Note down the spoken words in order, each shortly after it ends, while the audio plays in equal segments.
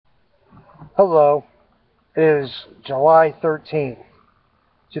Hello, it is July 13th,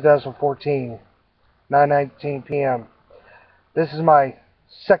 2014, 9:19 p.m. This is my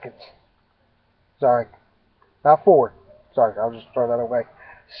second, sorry, not fourth, sorry, I'll just throw that away,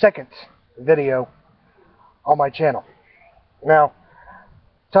 second video on my channel. Now,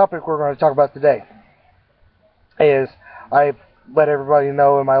 topic we're going to talk about today is, I let everybody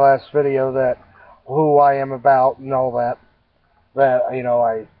know in my last video that who I am about and all that,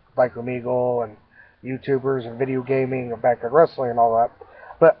 I like Omegle and YouTubers and video gaming and backyard wrestling and all that.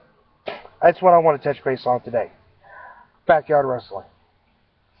 But that's what I want to touch base on today. Backyard wrestling.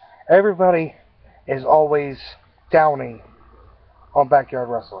 Everybody is always downing on backyard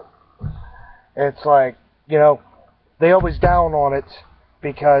wrestling. It's like, they always down on it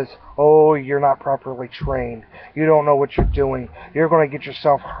because, oh, you're not properly trained. You don't know what you're doing. You're going to get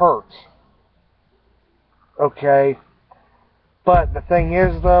yourself hurt. Okay? But the thing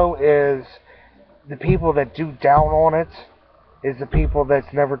is, though, is the people that do down on it is the people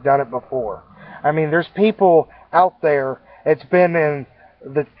that's never done it before. I mean, there's people out there. It's been in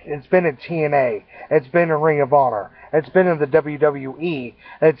TNA. It's been in Ring of Honor. It's been in the WWE.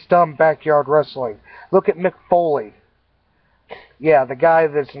 It's done backyard wrestling. Look at Mick Foley. Yeah, the guy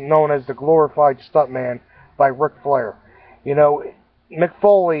that's known as the glorified stuntman by Ric Flair. Mick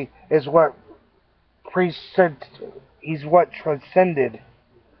Foley is what he's what transcended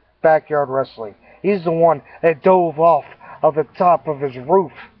backyard wrestling. He's the one that dove off of the top of his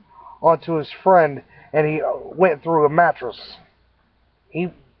roof onto his friend, and he went through a mattress.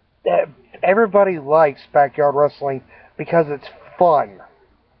 Everybody likes backyard wrestling because it's fun.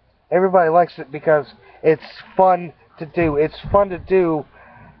 Everybody likes it because it's fun to do. It's fun to do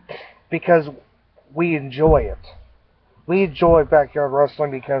because we enjoy it. We enjoy backyard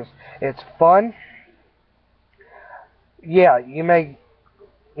wrestling because it's fun. Yeah, you may,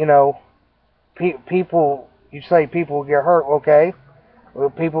 people, you say people get hurt, okay. Well,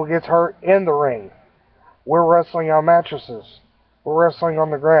 people get hurt in the ring. We're wrestling on mattresses. We're wrestling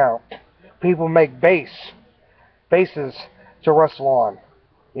on the ground. People make bases to wrestle on,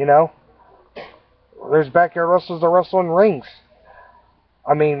 There's backyard wrestlers that wrestle in rings.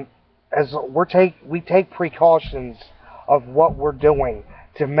 I mean, we take precautions of what we're doing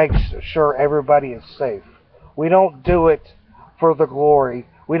to make sure everybody is safe. We don't do it for the glory.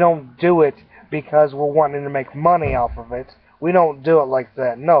 We don't do it because we're wanting to make money off of it. We don't do it like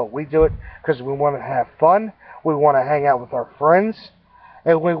that. No, we do it because we want to have fun. We want to hang out with our friends.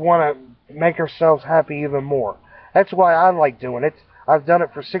 And we want to make ourselves happy even more. That's why I like doing it. I've done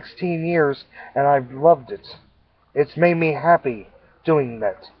it for 16 years, and I've loved it. It's made me happy doing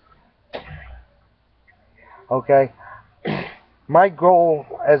that. Okay? My goal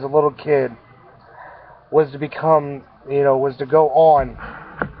as a little kid was to become, was to go on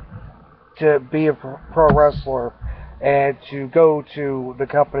to be a pro wrestler and to go to the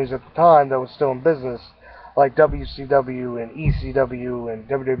companies at the time that was still in business, like WCW and ECW and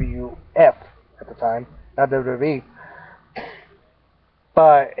WWF at the time, not WWE.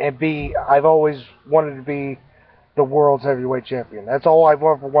 I've always wanted to be the world's heavyweight champion. That's all I've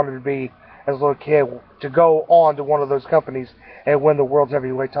ever wanted to be as a little kid, to go on to one of those companies and win the world's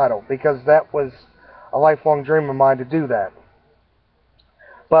heavyweight title, because that was a lifelong dream of mine to do that.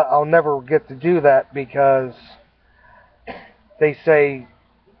 But I'll never get to do that because they say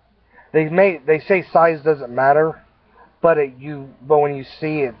size doesn't matter, but when you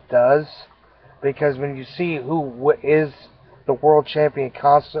see it does, because when you see who is the world champion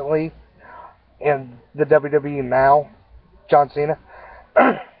constantly in the WWE now, John Cena,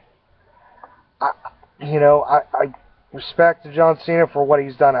 I respect John Cena for what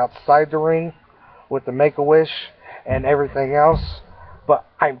he's done outside the ring with the Make-A-Wish and everything else, but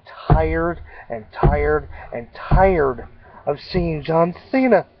I'm tired and tired and tired of seeing John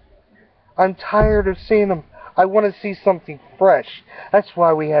Cena. I'm tired of seeing him. I want to see something fresh. That's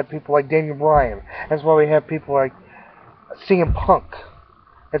why we had people like Daniel Bryan. That's why we have people like CM Punk.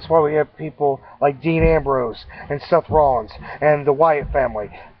 That's why we have people like Dean Ambrose and Seth Rollins and the Wyatt family.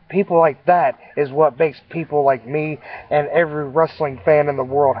 People like that is what makes people like me and every wrestling fan in the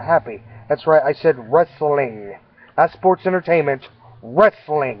world happy. That's right, I said wrestling. Not sports entertainment.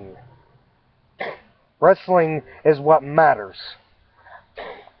 Wrestling. Wrestling is what matters.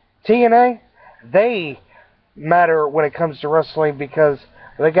 TNA, they matter when it comes to wrestling because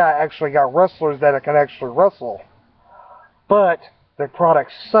they actually got wrestlers that can actually wrestle. But their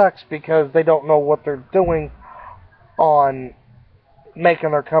product sucks because they don't know what they're doing on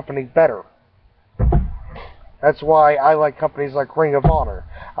making their company better. That's why I like companies like Ring of Honor.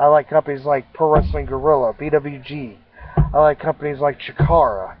 I like companies like Pro Wrestling Guerrilla, PWG. I like companies like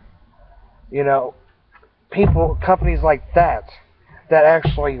Chikara. You know, companies like that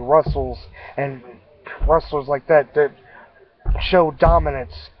actually and wrestlers like that show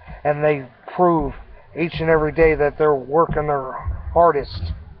dominance, and they prove each and every day that they're working their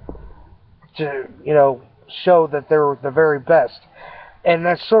hardest to, show that they're the very best. And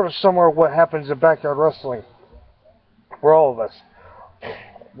that's sort of somewhere what happens in backyard wrestling for all of us.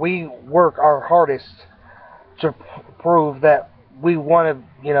 We work our hardest to prove that we want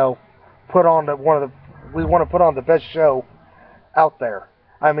to, put on we want to put on the best show out there.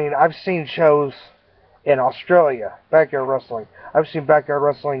 I mean, I've seen shows in Australia, backyard wrestling. I've seen backyard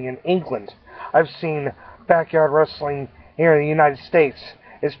wrestling in England. I've seen backyard wrestling here in the United States,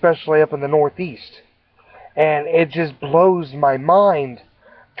 especially up in the Northeast. And it just blows my mind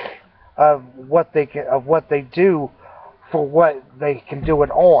of what they do for what they can do it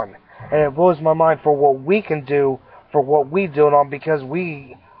on. And it blows my mind for what we can do for what we do it on, because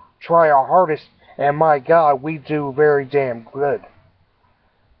we try our hardest, and my God, we do very damn good.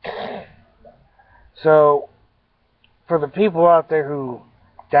 So, for the people out there who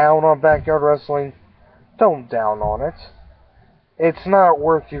down on backyard wrestling, don't down on it. It's not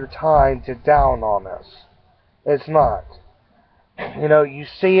worth your time to down on us. It's not. You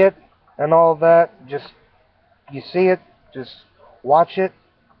see it and all that, you see it, just watch it,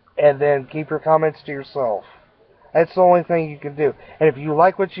 and then keep your comments to yourself. That's the only thing you can do. And if you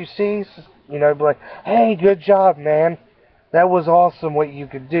like what you see, be like, hey, good job, man. That was awesome what you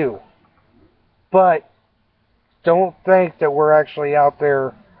could do. But don't think that we're actually out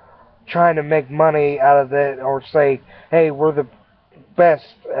there trying to make money out of it, or say, hey, we're the best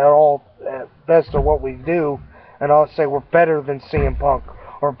at what we do, and I'll say we're better than CM Punk,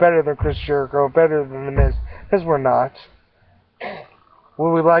 or better than Chris Jericho, or better than The Miz, because we're not.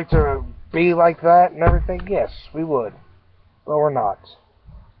 Would we like to be like that and everything? Yes, we would. But we're not.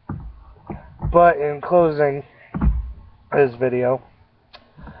 But in closing this video,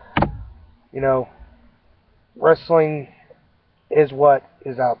 wrestling is what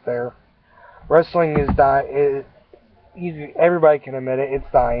is out there. Wrestling is dying. Everybody can admit it.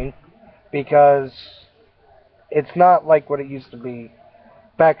 It's dying, because it's not like what it used to be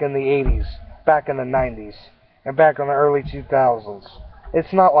back in the 80s, back in the 90s, and back in the early 2000s.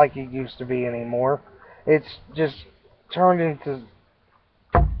 It's not like it used to be anymore. It's just turned into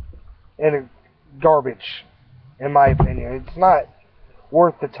garbage, in my opinion. It's not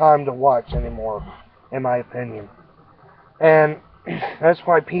worth the time to watch anymore, in my opinion. And that's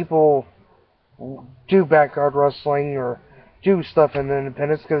why people do backyard wrestling or do stuff in the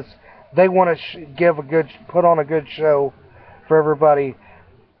independents, because they want to put on a good show for everybody.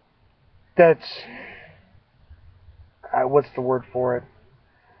 That's what's the word for it?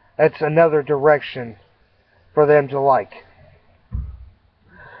 That's another direction for them to like.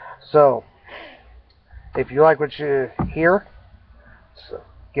 So, if you like what you hear,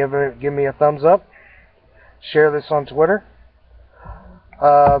 give me a thumbs up. Share this on Twitter.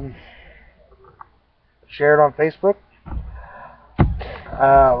 Share it on Facebook.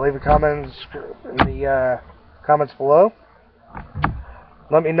 Leave a comment in the comments below.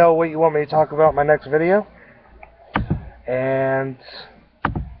 Let me know what you want me to talk about in my next video. And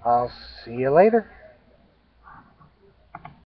I'll see you later.